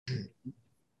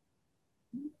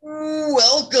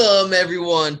Welcome,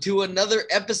 everyone, to another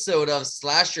episode of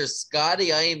Slasher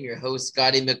Scotty. I am your host,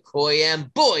 Scotty McCoy,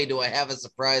 and boy, do I have a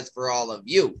surprise for all of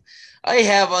you. I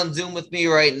have on Zoom with me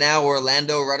right now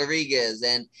Orlando Rodriguez,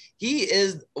 and he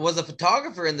was a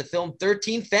photographer in the film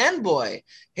 13 Fanboy.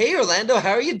 Hey, Orlando,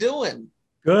 how are you doing?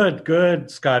 Good, good,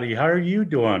 Scotty. How are you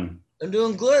doing? I'm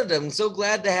doing good. I'm so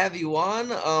glad to have you on.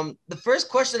 The first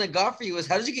question I got for you is,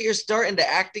 how did you get your start into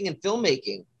acting and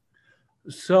filmmaking?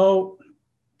 So,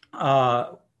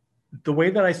 uh, the way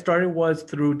that I started was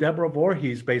through Deborah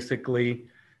Voorhees, basically,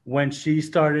 when she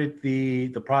started the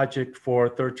project for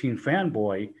 13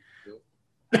 Fanboy.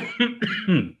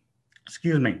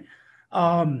 Excuse me.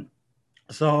 Um,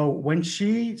 so when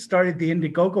she started the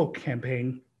Indiegogo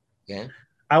campaign, Yeah,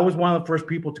 I was one of the first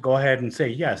people to go ahead and say,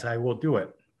 yes, I will do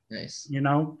it, nice. you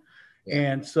know?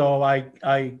 Yeah. And so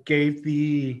I gave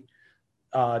the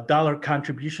dollar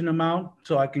contribution amount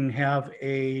so I can have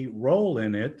a role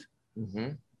in it. Mm-hmm.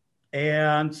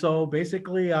 And so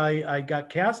basically, I got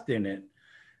cast in it.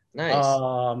 Nice.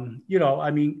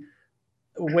 I mean,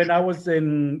 when I was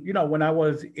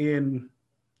in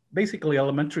basically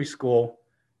elementary school,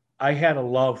 I had a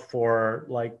love for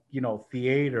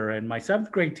theater. And my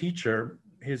seventh grade teacher,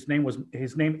 his name is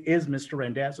Mr.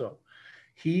 Randazzo.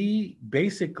 He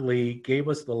basically gave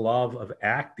us the love of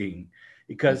acting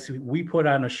because we put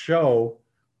on a show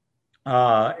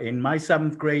in my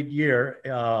seventh grade year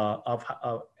of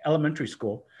elementary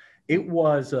school. It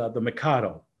was the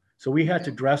Mikado. So we had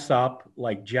to dress up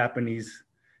like Japanese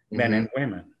men Mm-hmm. and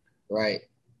women. Right.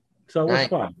 So it was Nice.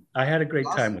 fun. I had a great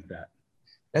time Awesome. with that.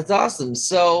 That's awesome.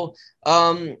 So,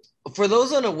 for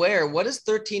those unaware, what is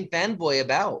 13 Fanboy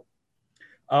about?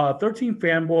 13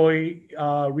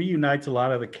 Fanboy reunites a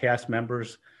lot of the cast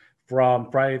members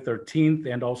from Friday the 13th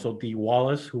and also Dee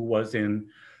Wallace, who was in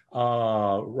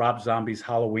Rob Zombie's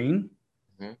Halloween.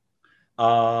 Mhm.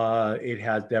 It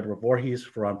has Deborah Voorhees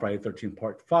from Friday the 13th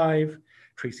Part 5,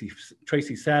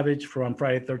 Tracy Savage from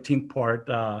Friday the 13th Part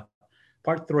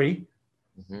 3,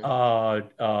 Mhm. uh,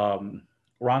 um,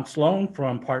 Ron Sloan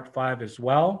from Part 5 as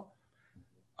well,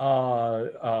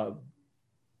 uh,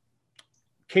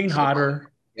 Kane So,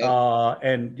 Hodder, yep.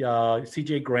 and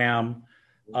C.J. Graham,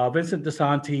 Vincent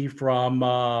DeSanti from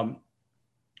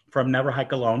Never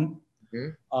Hike Alone,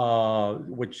 Mhm.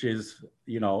 which is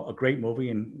a great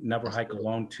movie, and Never Hike Absolutely.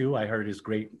 Alone too. I heard is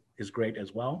great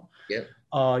as well. Yep.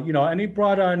 And he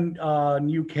brought on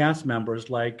new cast members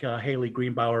like Haley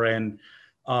Greenbauer and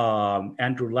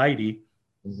Andrew Leidy,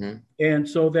 Mhm. and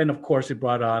so then of course it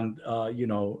brought on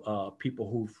people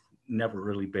who've never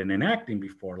really been in acting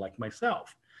before, like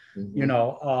myself.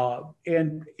 Mhm.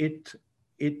 And it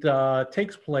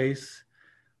takes place.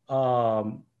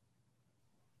 Um,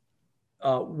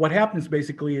 what happens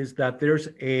basically is that there's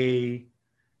a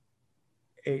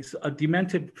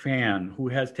demented fan who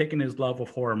has taken his love of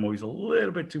horror movies a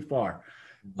little bit too far.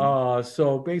 Mhm.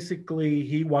 So basically,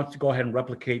 he wants to go ahead and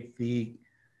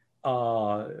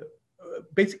uh,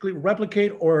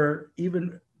 replicate or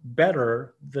even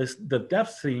better the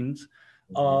death scenes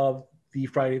Mhm. of the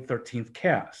Friday the 13th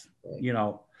cast, Right. you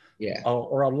know, Yeah.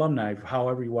 or alumni,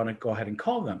 however you want to go ahead and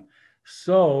call them.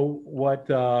 So what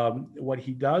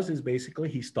he does is basically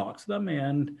he stalks them,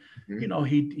 and Mhm.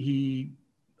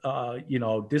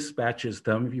 dispatches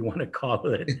them, if you want to call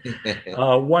it,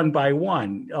 one by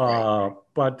one. Right.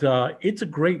 But it's a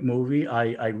great movie.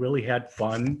 I really had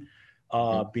fun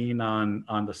Mhm. being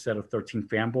on the set of 13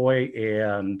 Fanboy,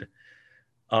 and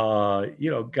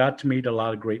got to meet a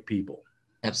lot of great people.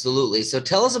 Absolutely. So,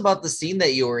 tell us about the scene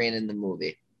that you were in the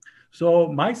movie. So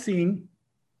my scene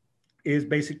is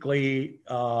basically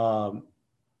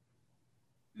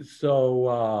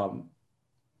so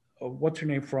what's her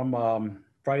name from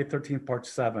Friday 13th Part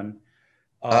 7?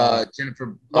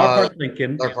 Jennifer, Lar Park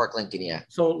Lincoln. Laura Park Lincoln. Yeah.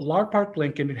 So Lar Park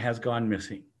Lincoln has gone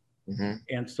missing, Mhm.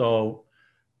 and so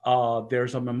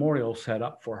there's a memorial set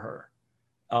up for her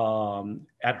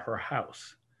at her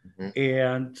house. Mhm.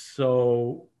 And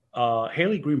so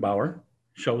Haley Greenbauer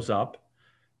shows up,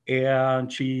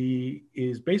 and she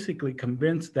is basically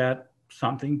convinced that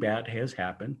something bad has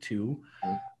happened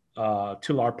Mhm.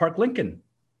 to Lar Park Lincoln.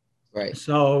 Right.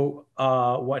 So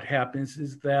what happens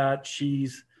is that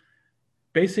she's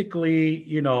basically,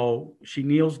 she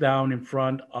kneels down in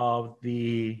front of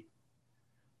the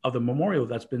memorial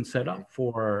that's been set Mhm. up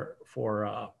for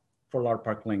Lar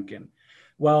Park Lincoln.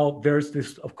 Well, there's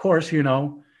this, of course,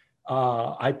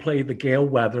 I play the Gale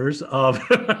Weathers of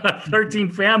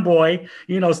 13 Fanboy,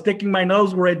 sticking my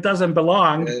nose where it doesn't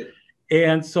belong. Right.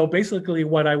 And so basically,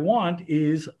 what I want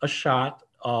is a shot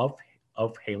of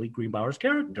Haley Greenbauer's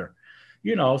character.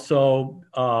 So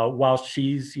while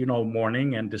she's,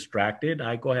 mourning and distracted,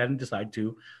 I go ahead and decide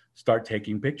to start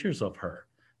taking pictures of her,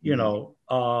 you Mhm. know.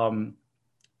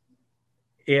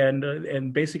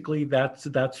 And basically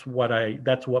that's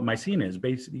what my scene is,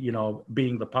 basically,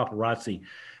 being the paparazzi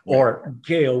Right. or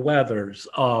Gail Weathers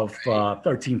of Right.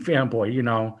 13 Fanboy,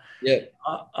 Yeah.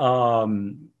 uh,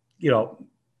 um, you know,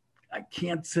 I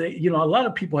can't say, a lot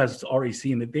of people has already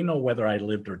seen it. They know whether I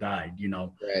lived or died.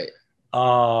 Right.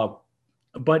 Uh,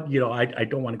 but I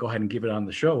don't want to go ahead and give it on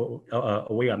the show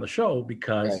away on the show Right.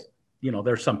 because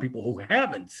there's some people who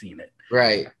haven't seen it.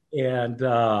 Right. And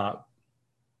but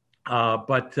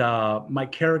my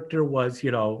character was,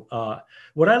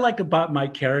 what I like about my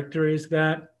character is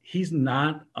that he's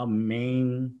not a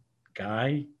main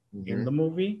guy in Hmm. the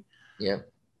movie, Yeah.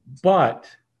 but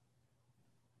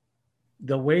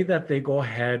the way that they go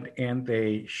ahead and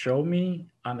they show me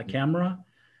on the camera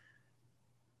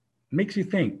makes you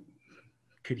think,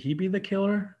 could he be the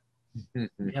killer? You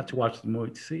have to watch the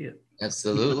movie to see it.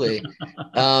 Absolutely.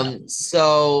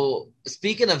 So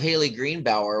speaking of Haley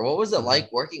Greenbauer, what was it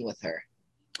like working with her?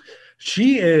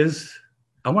 She is,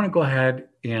 I want to go ahead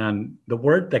and the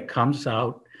word that comes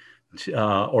out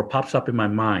or pops up in my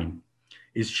mind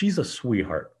is she's a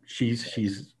sweetheart.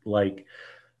 She's like,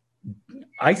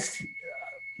 I,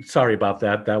 sorry about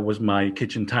that. That was my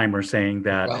kitchen timer saying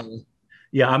No that, problem.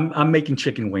 yeah, I'm making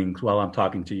chicken wings while I'm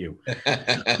talking to you.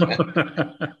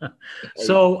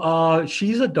 So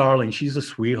she's a darling. She's a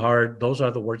sweetheart. Those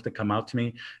are the words that come out to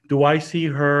me. Do I see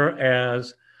her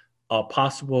as a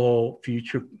possible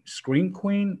future screen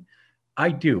queen? I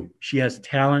do. She has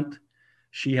talent.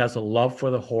 She has a love for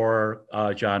the horror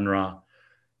genre,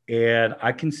 and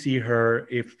I can see her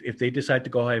if they decide to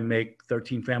go ahead and make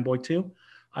 13 Fanboy 2.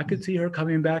 I could see her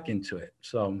coming back into it.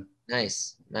 So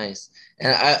Nice, nice.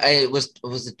 And I was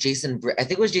it I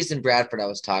think it was Jason Bradford I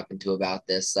was talking to about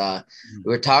this. We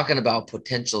were talking about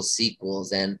potential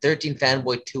sequels, and 13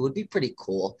 Fanboy 2 would be pretty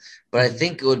cool. But I mhm.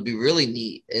 think it would be really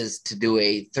neat is to do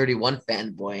a 31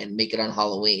 Fanboy and make it on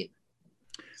Halloween.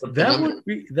 Something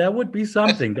That would be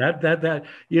something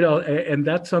and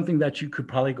that's something that you could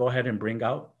probably go ahead and bring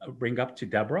up to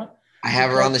Deborah I have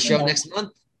her on because the show next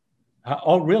month.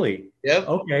 oh really? Yep.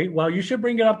 Okay, well you should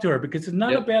bring it up to her because it's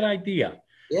not a Yep. bad idea.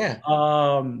 Yeah.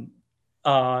 Um,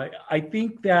 I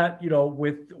think that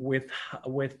with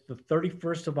the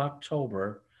 31st of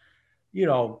October, you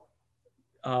know,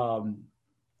 um,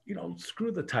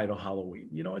 screw the title Halloween.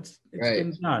 It's Right.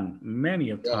 been done many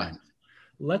of Yeah. times.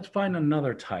 Let's find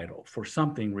another title for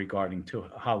something regarding to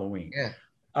Halloween. Yeah.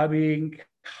 I mean,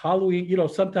 Halloween.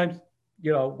 Sometimes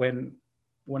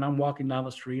when I'm walking down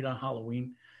the street on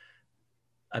Halloween,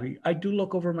 I mean, I do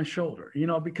look over my shoulder,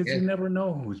 because Yeah. you never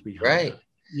know who's behind Right. us.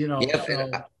 Yep.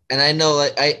 So And I know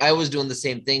like I was doing the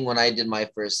same thing when I did my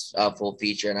first full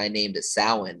feature and I named it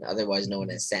Samhain, otherwise known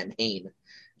as Sam Hain.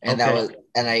 And that okay. was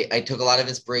and I took a lot of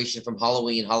inspiration from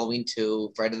Halloween, Halloween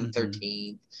 2, Friday the Mhm.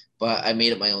 13th, but I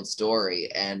made it my own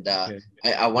story. And Okay.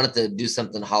 I wanted to do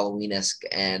something Halloween-esque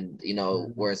and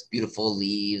Mhm. where it's beautiful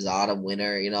leaves, autumn,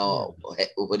 winter, Yeah.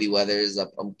 hoodie weathers,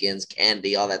 pumpkins,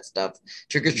 candy, all that stuff,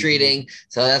 trick or Mhm. treating.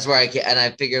 So that's where and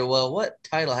I figured, well, what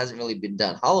title hasn't really been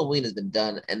done? Halloween has been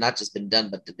done, and not just been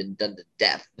done, but been done to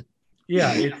death.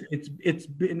 Yeah,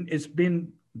 it's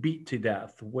been beat to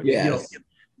death. Yes.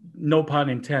 No pun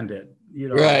intended.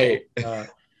 Right.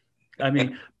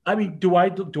 Do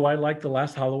I like the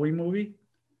last Halloween movie?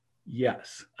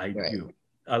 Yes, I Right. do.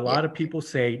 A Yeah. lot of people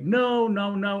say no,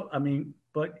 no, no. I mean,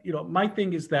 but my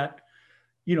thing is that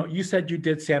you said you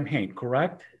did Sam Hain,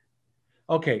 correct?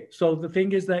 Okay, so the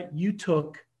thing is that you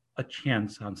took a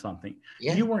chance on something.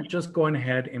 Yeah. You weren't just going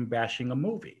ahead and bashing a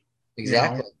movie. You know,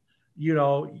 Exactly.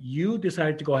 you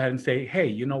decided to go ahead and say, "Hey,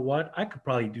 you know what? I could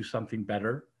probably do something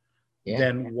better Yeah.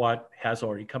 than what has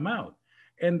already come out."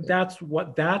 And that's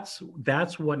what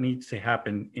needs to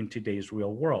happen in today's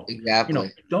real world.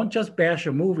 Exactly. Don't just bash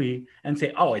a movie and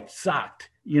say, "Oh, it sucked."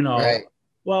 Right.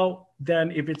 Well,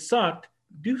 then if it sucked,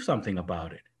 do something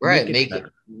about it. Right. Make it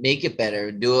better. Make it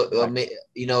better. Do it. Right.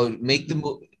 Make the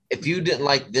movie. If you didn't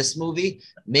like this movie,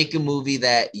 make a movie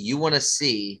that you want to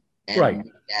see and Right.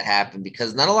 make that happen.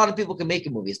 Because not a lot of people can make a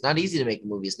movie. It's not easy to make a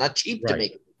movie. It's not cheap to Right.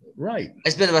 make. Right. I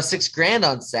spent about $6,000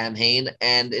 on Sam Hain,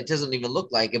 and it doesn't even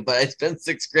look like it. But I spent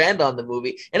 $6,000 on the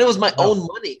movie, and it was my own Wow.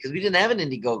 money because we didn't have an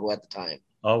Indiegogo at the time.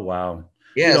 Oh wow.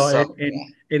 Yeah. And, So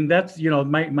and that's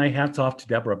my hats off to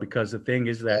Deborah because the thing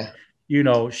is that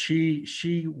yeah.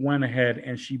 she went ahead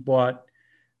and she bought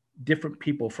different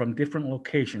people from different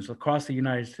locations across the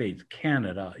United States,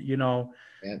 Canada, Yeah.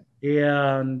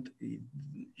 and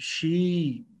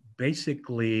she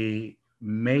basically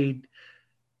made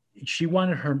she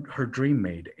wanted her dream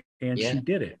made, and Yeah. she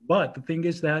did it. But the thing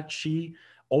is that she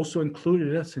also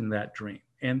included us in that dream,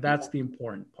 and that's the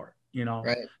important part, you know.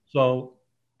 Right. So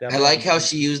that I led like me how to,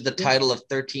 she used the yeah, title of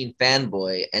 13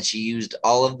 fanboy and she used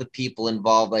all of the people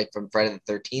involved, like from Friday the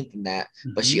 13th and that,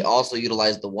 but she mhm. also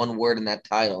utilized the one word in that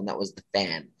title, and that was the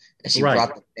fan. And she Right,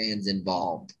 brought the fans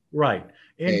involved. right.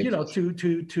 And Very you know,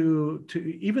 brilliant. to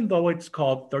even though it's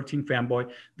called 13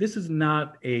 Fanboy, this is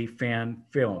not a fan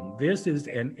film. This is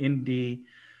an indie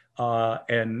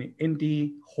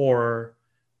horror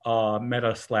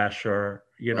meta slasher,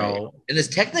 you Right. know. And it's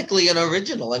technically an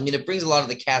original. I mean, it brings a lot of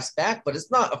the cast back, but it's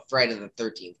not a Friday the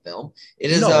 13th film. It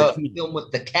is No, a it's not. film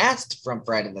with the cast from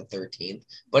Friday the 13th,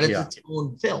 but it's Yeah. its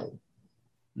own film.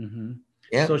 Hmm.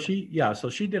 Yeah, So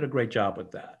she did a great job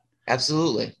with that,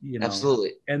 absolutely. you know.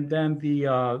 Absolutely. And then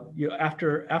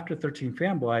after 13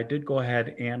 Fanboy, I did go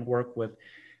ahead and work with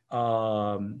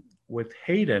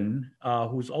Hayden,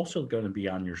 who's also going to be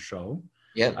on your show.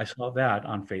 Yep. I saw that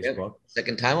on Yep. Facebook.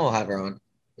 Second time we'll have her on.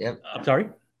 Yep. I'm sorry.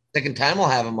 Second time we'll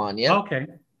have him on. Yep. Okay.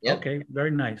 Yep. Okay.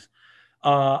 Very nice.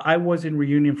 I was in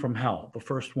Reunion from Hell, the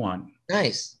first one,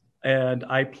 Nice. and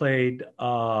I played.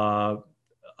 Um,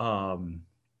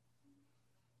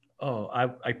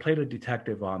 I played a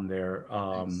detective on there,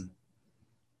 Nice.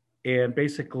 and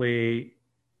basically,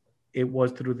 it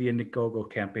was through the Indiegogo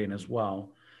campaign as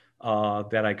well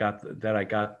that I got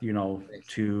Nice.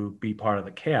 to be part of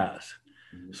the cast.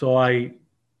 Mhm. So I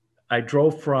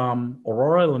drove from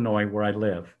Aurora, Illinois, where I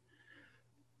live,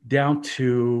 down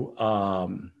to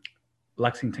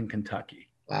Lexington, Kentucky.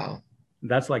 Wow.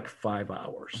 That's like 5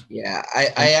 hours. Yeah, I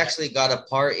And actually got a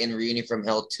part in Reunion from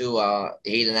Hell too.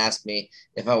 Hayden asked me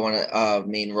if I want a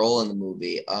main role in the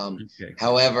movie. okay.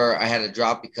 However, I had to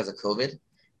drop because of COVID.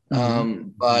 Mm-hmm.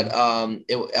 But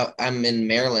Mm-hmm. I'm in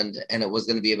Maryland, and it was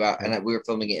going to be about, Okay. we were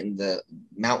filming it in the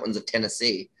mountains of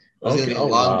Tennessee. It was going Okay. to be a Oh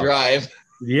long wow. drive.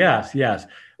 Yes. Yes.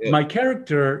 Yeah, My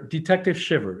character, Detective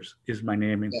Shivers, is my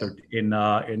name yeah. in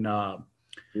Reunion a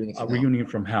from Hell. Reunion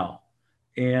from Hell.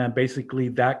 And basically,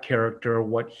 that character,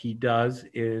 what he does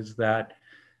is that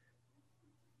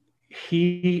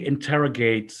he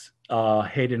interrogates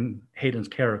Hayden's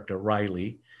character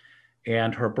Riley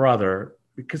and her brother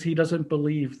because he doesn't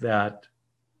believe that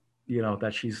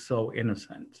that she's so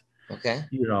innocent. Okay.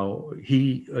 He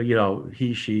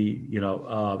she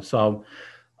so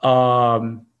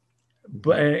um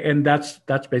but and that's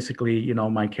basically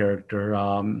my character.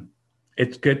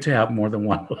 It's good to have more than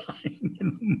one line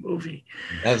in the movie.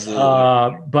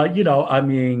 Absolutely. But I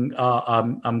mean,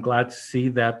 I'm glad to see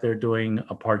that they're doing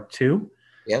a part two.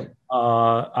 Yep.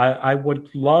 I would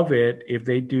love it if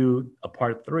they do a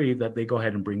part three, that they go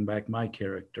ahead and bring back my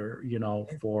character,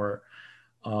 for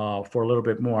a little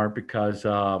bit more, because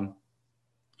I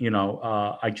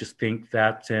just think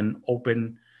that's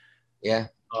Yeah.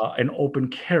 an open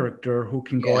character who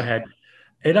can go Yeah. ahead.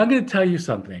 And I'm going to tell you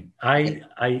something. I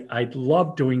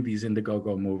love doing these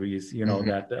Indiegogo movies, Mhm.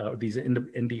 that these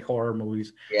indie horror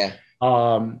movies. Yeah.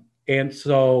 And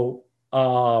so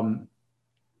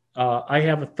I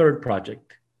have a third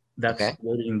project that's Okay.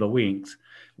 waiting in the wings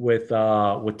with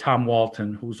Tom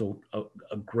Walton, who's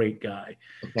a great guy,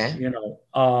 Okay.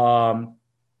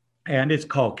 and it's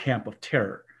called Camp of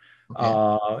Terror.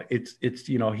 Okay. It's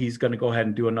he's going to go ahead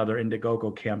and do another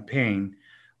Indiegogo campaign.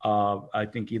 I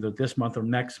think either this month or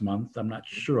next month. I'm not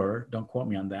sure. Don't quote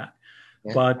me on that.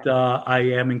 Yeah. But I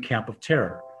am in Camp of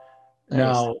Terror. Nice.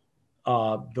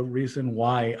 Now, the reason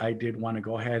why I did want to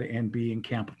go ahead and be in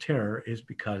Camp of Terror is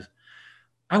because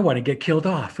I want to get killed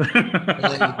off.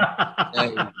 Nice.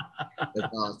 Nice.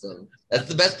 That's awesome. That's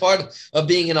the best part of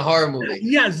being in a horror movie.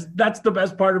 Yes, that's the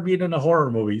best part of being in a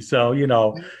horror movie. So,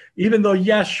 even though,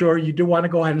 yes, sure, you do want to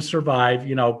go ahead and survive,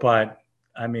 but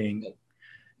I mean,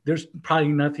 there's probably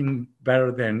nothing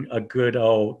better than a good,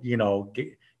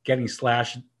 getting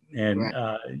slashed and,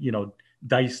 Right.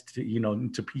 diced,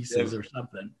 into pieces Yep. or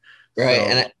something. Right.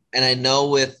 So, And I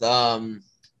know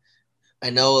I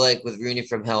know like with Rooney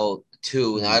from Hell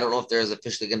 2, now I mhm, don't know if there's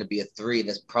officially going to be a 3.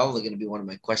 That's probably going to be one of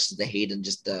my questions to Hayden,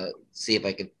 just to see if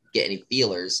I could get any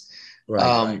feelers.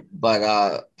 right.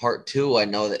 But part 2, I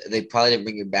know that they probably didn't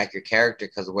bring you back your character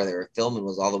because where they were filming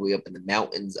was all the way up in the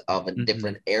mountains of a Hmm.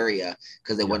 different area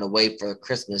because they Yeah. went away for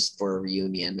Christmas for a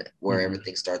reunion where Hmm.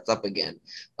 everything starts up again.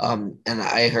 And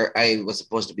I heard I was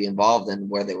supposed to be involved in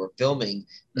where they were filming.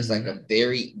 It's like Hmm. a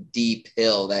very deep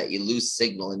hill that you lose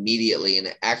signal immediately,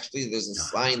 and actually there's a Yeah.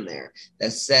 sign there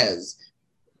that says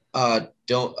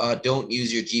don't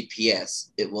use your GPS.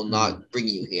 It will not bring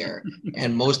you here.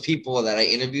 And most people that I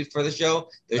interviewed for the show,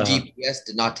 their GPS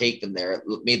did not take them there. It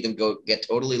made them go get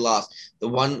totally lost. The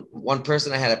one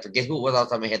person I had, I forget who it was off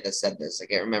the top of my head that said this. I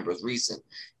can't remember. It was recent.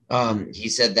 He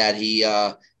said that he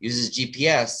uses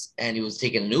GPS and he was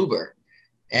taking an Uber.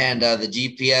 And the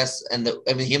GPS and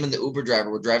him and the Uber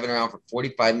driver were driving around for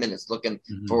 45 minutes looking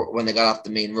for when they got off the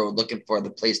main road, looking for the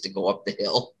place to go up the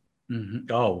hill.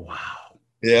 Oh, wow.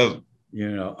 Yeah.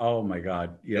 Oh my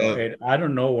God. And I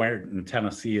don't know where in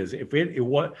Tennessee is. If it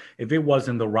was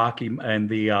in the Rocky and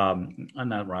the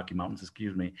not Rocky Mountains,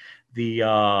 excuse me, the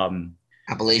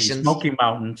Appalachians, Smoky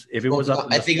Mountains. If it was up,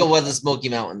 I think it was the Smoky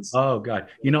Mountains. Oh God.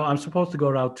 I'm supposed to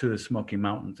go out to the Smoky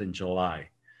Mountains in July.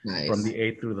 Nice. From the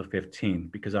 8th through the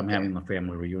 15th because I'm having the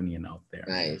family reunion out there.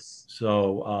 Nice.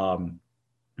 So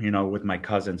with my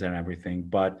cousins and everything,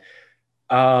 but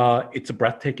it's a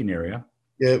breathtaking area.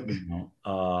 Yep.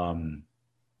 I'm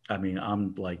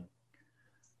like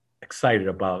excited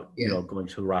about going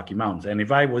to the Rocky Mountains. And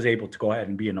if I was able to go ahead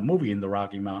and be in a movie in the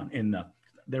Rocky Mountain,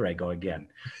 there I go again,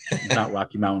 not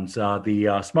Rocky Mountains,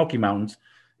 the Smoky Mountains,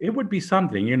 it would be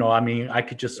something. I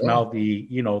could just smell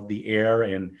the air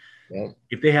and. Yep.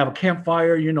 If they have a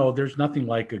campfire, there's nothing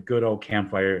like a good old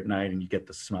campfire at night, and you get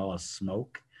the smell of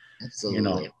smoke.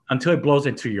 Absolutely. Until it blows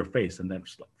into your face, and then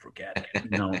just like forget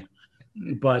it.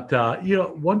 But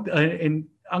and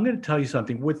I'm going to tell you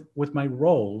something with my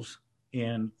roles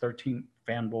in 13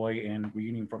 Fanboy and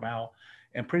Reunion from Hell,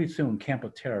 and pretty soon Camp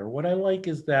of Terror. What I like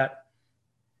is that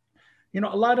a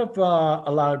lot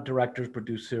of directors,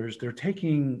 producers, they're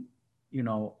taking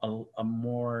a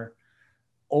more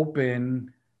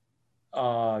open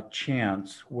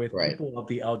chance with people of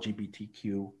the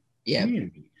LGBTQ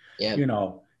community.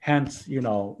 Hence,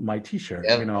 my T-shirt.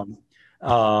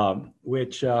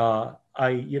 Which I'm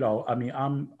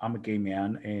a gay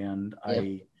man, and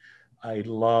I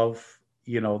love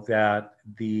that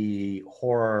the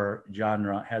horror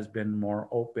genre has been more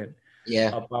open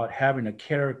about having a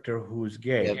character who's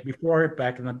gay. Before,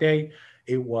 back in the day,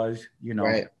 it was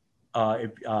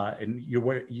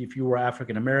if you were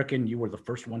African American, you were the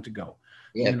first one to go,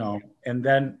 and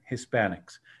then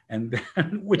Hispanics, and then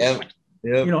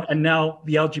and now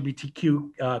the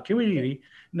LGBTQ community.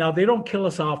 Now they don't kill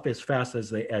us off as fast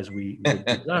as we would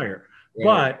desire,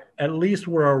 but at least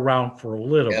we're around for a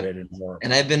little bit and more.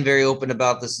 And I've been very open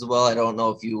about this as well. I don't know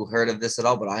if you heard of this at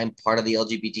all, but I'm part of the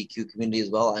LGBTQ community as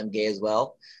well. I'm gay as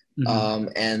well.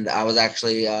 And I was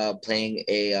actually playing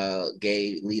a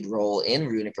gay lead role in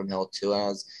Reunion from Hell 2. And I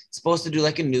was supposed to do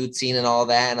like a nude scene and all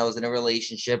that. And I was in a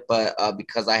relationship, but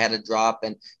because I had a drop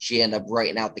and she ended up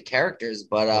writing out the characters.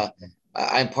 But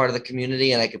I'm part of the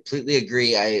community, and I completely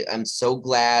agree. I'm so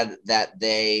glad that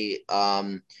they,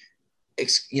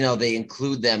 they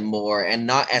include them more and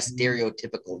not as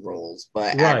stereotypical roles,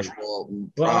 but actual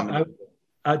prominent.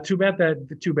 Too bad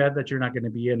that you're not going to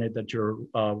be in it. That your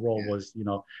role was,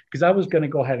 because I was going to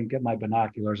go ahead and get my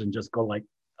binoculars and just go like,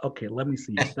 okay, let me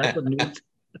see. Is that the news?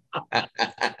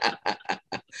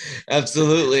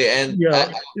 Absolutely. And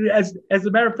as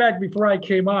a matter of fact, before I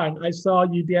came on, I saw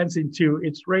you dancing to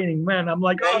 "It's Raining Men." I'm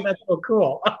like, oh, that's so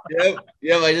cool.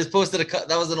 Yep. I just posted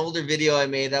that was an older video I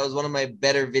made. That was one of my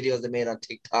better videos I made on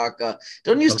TikTok.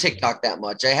 Don't use TikTok that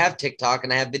much. I have TikTok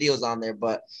and I have videos on there,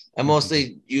 but I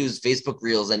mostly use Facebook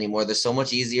Reels anymore. They're so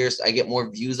much easier. So I get more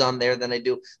views on there than I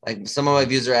do. Like some of my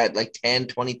views are at like 10,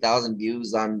 20,000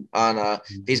 views on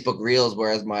Facebook Reels,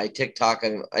 whereas my TikTok,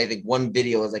 I think one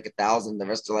video is like 1,000. The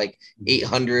rest are like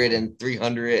 800 and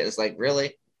 300. It's like,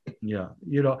 really? Yeah.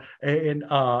 And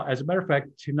as a matter of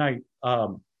fact, tonight,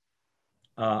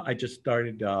 I just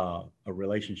started a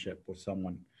relationship with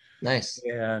someone. Nice.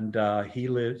 And he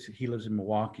lives in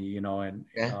Milwaukee,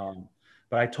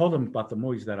 but I told him about the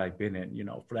movies that I've been in,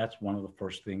 that's one of the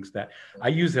first things that I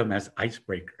use them as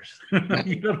icebreakers.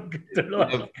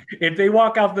 If they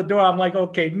walk out the door, I'm like,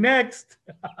 okay, next.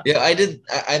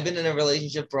 I've been in a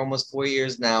relationship for almost 4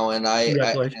 years now. And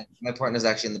my partner's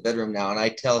actually in the bedroom now. And I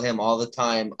tell him all the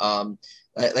time,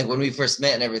 like when we first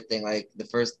met and everything, like the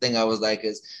first thing I was like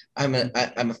is I'm a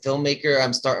filmmaker.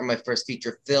 I'm starting my first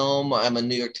feature film. I'm a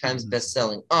New York Times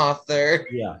best-selling author.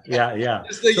 Yeah.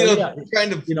 Just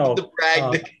trying to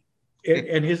brag.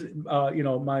 And his,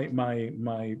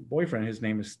 my boyfriend, his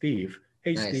name is Steve.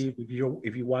 Hey, nice. Steve, if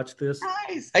you watch this.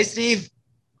 Nice. Hi, Steve.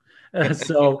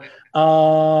 So,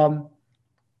 when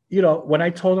I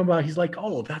told him about, he's like,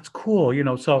 oh, that's cool.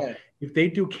 If they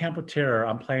do Camp of Terror,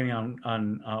 I'm planning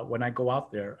on when I go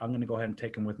out there, I'm going to go ahead and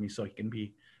take him with me so he can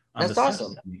be on That's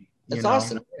awesome. That's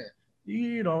awesome.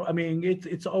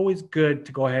 It's always good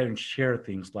to go ahead and share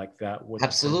things like that with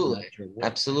Absolutely.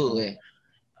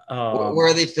 Um, Where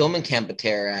are they filming Camp of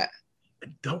Terror at?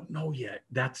 don't know yet.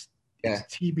 It's Yeah.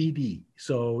 TBD.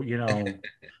 So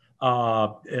uh,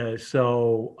 uh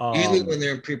so Usually um when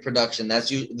they're in pre-production,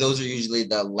 those are usually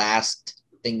the last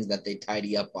things that they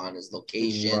tidy up on is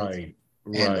locations right,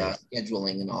 and right,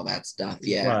 scheduling and all that stuff.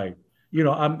 Yeah. right.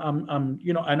 I'm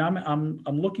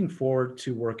looking forward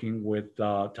to working with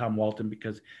Tom Walton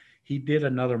because he did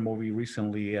another movie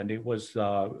recently and it was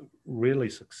really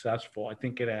successful. I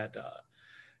think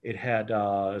it had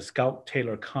Scout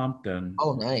Taylor Compton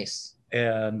Oh, nice.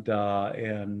 and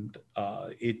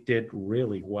it did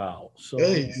really well. So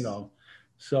Nice. I'm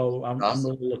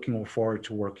Awesome. really looking forward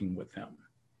to working with him.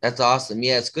 That's awesome.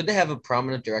 Yeah, it's good to have a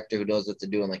prominent director who knows what to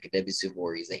do, in like a Debbie Sue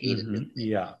Voorhees. I hated his name.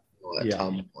 Yeah, yeah.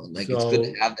 Tom Holland. Like it's good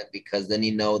to So have that because then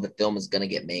you know the film is gonna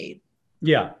get made.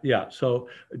 yeah, yeah. So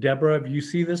Deborah, if you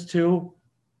see this too,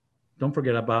 don't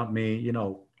forget about me.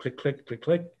 Click, click, click,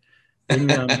 click. Bring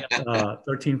me on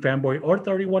 13 fanboy or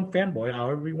 31 fanboy,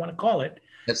 however you want to call it,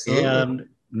 Absolutely. and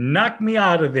knock me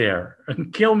out of there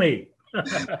and kill me.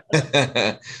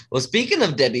 Well, speaking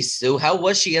of Debbie Sue, how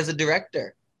was she as a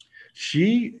director?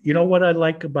 You know what I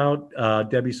like about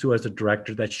Debbie Sue as a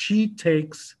director, that she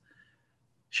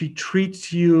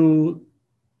treats you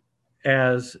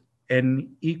as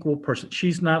an equal person.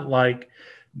 She's not like,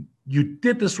 you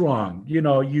did this wrong,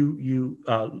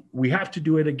 we have to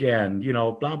do it again,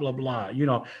 blah blah blah.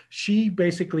 She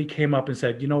basically came up and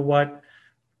said, you know what,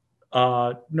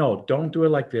 no, don't do it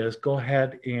like this, go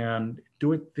ahead and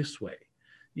do it this way,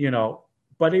 you know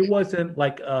but it wasn't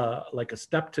like a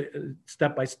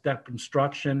step by step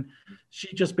instruction.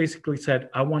 She just basically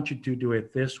said, I want you to do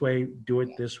it this way, do it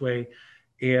this way.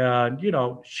 And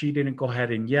she didn't go ahead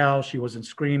and yell, she wasn't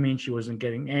screaming, she wasn't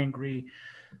getting angry.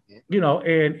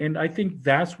 And I think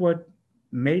that's what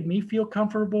made me feel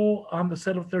comfortable on the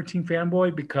set of 13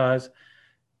 Fanboy, because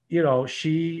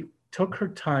she took her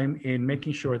time in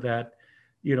making sure that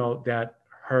that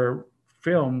her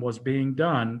film was being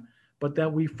done, but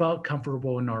that we felt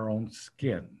comfortable in our own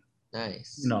skin.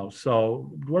 Nice.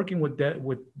 So working with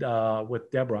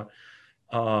Deborah,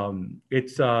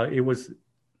 it was,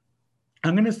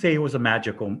 I'm going to say, it was a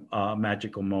magical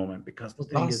moment, because the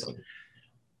That's thing is, awesome.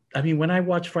 I mean, when I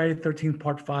watched Friday the 13th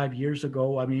Part 5 years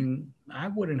ago, I mean, I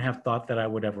wouldn't have thought that I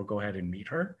would ever go ahead and meet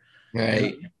her. And,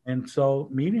 Right. and so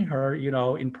meeting her,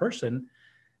 in person,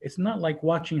 it's not like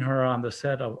watching her on the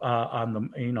set of, on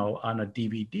a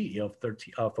DVD of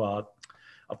 13, of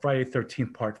Friday the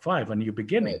 13th Part 5, A New Right.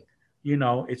 Beginning.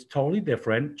 It's totally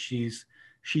different. She's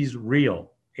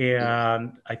real. Yeah.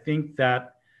 And I think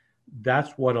that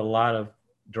that's what a lot of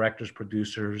directors,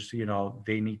 producers,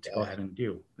 they need to go Yeah. ahead and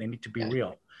do. They need to be Yeah.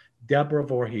 real. Deborah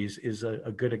Voorhees is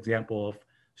a good example of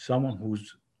someone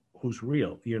who's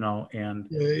real,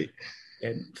 Right.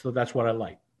 and so that's what I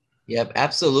like. Yep,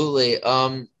 absolutely.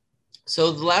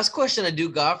 So the last question I do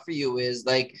got for you is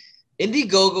like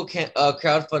Indiegogo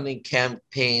crowdfunding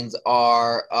campaigns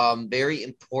are very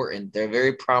important. They're a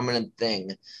very prominent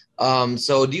thing.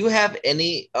 So do you have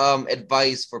any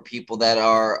advice for people that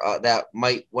are that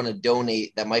might want to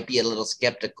donate, that might be a little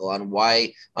skeptical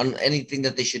on anything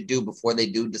that they should do before they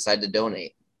do decide to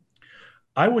donate?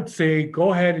 I would say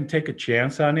go ahead and take a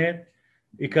chance on it,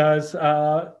 because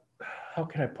how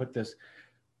can I put this?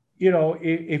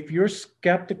 If you're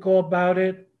skeptical about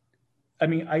it, I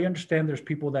mean, I understand there's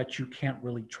people that you can't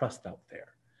really trust out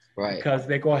there, Right. because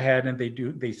they go ahead and they do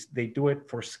it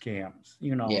for scams.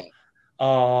 Yeah.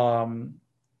 Um,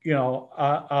 you know,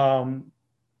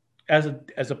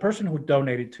 as a person who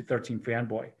donated to 13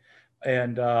 Fanboy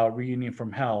and Reunion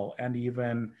from Hell and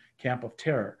even Camp of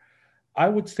Terror, I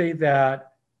would say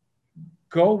that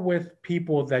go with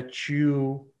people that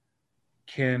you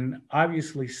can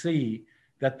obviously see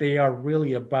that they are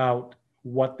really about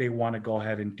what they want to go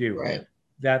ahead and do, Right.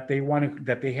 that they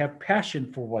have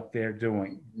passion for what they're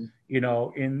doing. Mhm.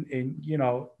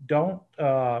 Don't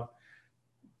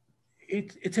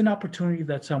it's an opportunity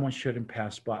that someone shouldn't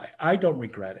pass by. I don't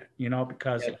regret it,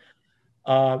 because Yep.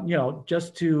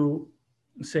 just to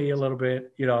say a little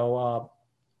bit,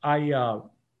 I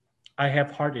I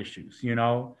have heart issues,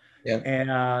 Yep.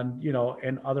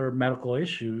 and other medical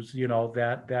issues,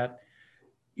 that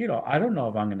I don't know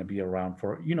if I'm going to be around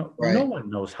for, no Right. one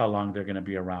knows how long they're going to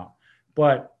be around.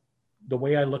 But the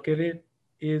way I look at it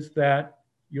is that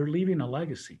you're leaving a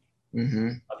legacy Mm-hmm.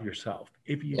 of yourself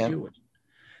if you Yep. do it.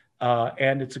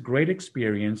 And it's a great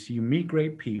experience. You meet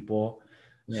great people.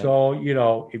 Yep.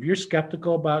 So, if you're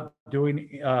skeptical about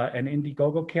doing an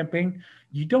Indiegogo campaign,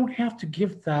 you don't have to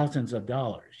give thousands of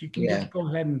dollars. You can Yeah. just go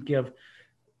ahead and give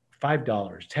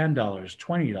 $5, $10,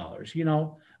 $20,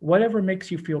 whatever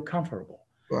makes you feel comfortable.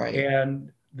 Right.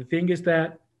 And the thing is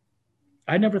that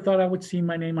I never thought I would see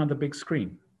my name on the big screen,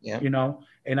 Yeah. you know,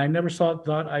 and I never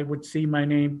thought I would see my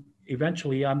name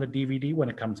eventually on the DVD when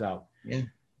it comes out. Yeah.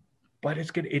 But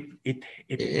it's good. It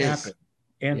It is. happened.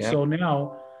 And Yeah. so now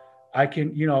I can,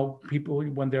 you know, people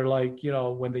when they're like, you know,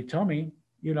 when they tell me,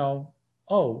 you know,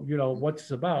 oh, you know, what's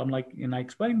this about? I'm like, and I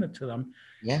explain it to them.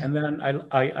 Yeah. And then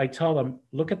I tell them,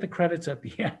 look at the credits at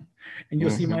the end and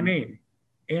you'll see my Hmm. name.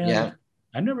 Yeah. And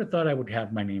I never thought I would have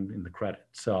my name in the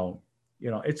credits. So, you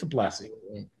know, it's a blessing.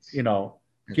 Absolutely. You know,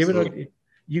 give it Absolutely. a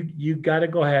you got to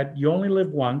go ahead. You only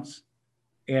live once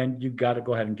and you got to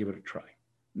go ahead and give it a try.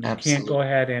 You can't go Absolutely.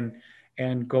 ahead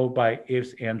and go by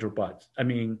ifs, ands, or buts. I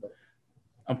mean,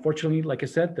 unfortunately, like I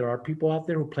said, there are people out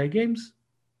there who play games,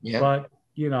 Yeah. but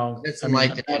you know, That's I in mean, life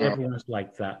not in general. everyone's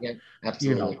like that. Yeah. You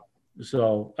Absolutely. know, so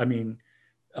I mean,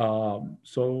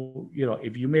 so you know,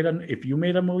 if you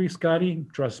made a movie, Scotty,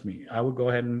 trust me, I would go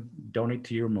ahead and donate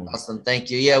to your movie. Awesome. Thank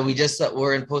you. Yeah, we just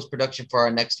we're in post production for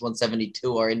our next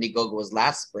 172. Our Indiegogo was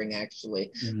last spring,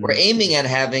 actually. We're Mhm. aiming at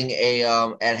having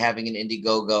an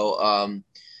Indiegogo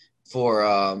for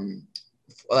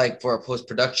for a post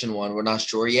production one. We're not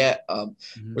sure yet. Mhm.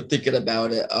 We're thinking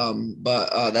about it.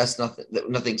 But that's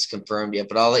nothing's confirmed yet.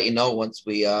 But I'll let you know once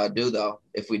we do though,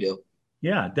 if we do.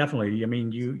 Yeah, definitely. I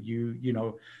mean, you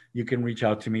know, you can reach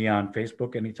out to me on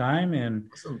Facebook anytime, and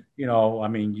Awesome. you know, I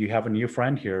mean, you have a new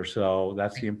friend here, so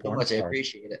that's the Thank you so much. important I part.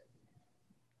 appreciate it.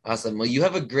 Awesome. Well, you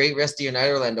have a great rest of your night,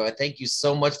 Orlando. I thank you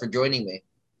so much for joining me.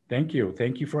 Thank you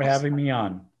for Awesome. having me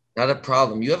on. Not a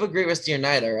problem. You have a great rest of your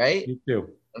night, all right? You too.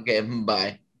 Okay,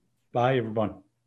 bye. Bye, everyone.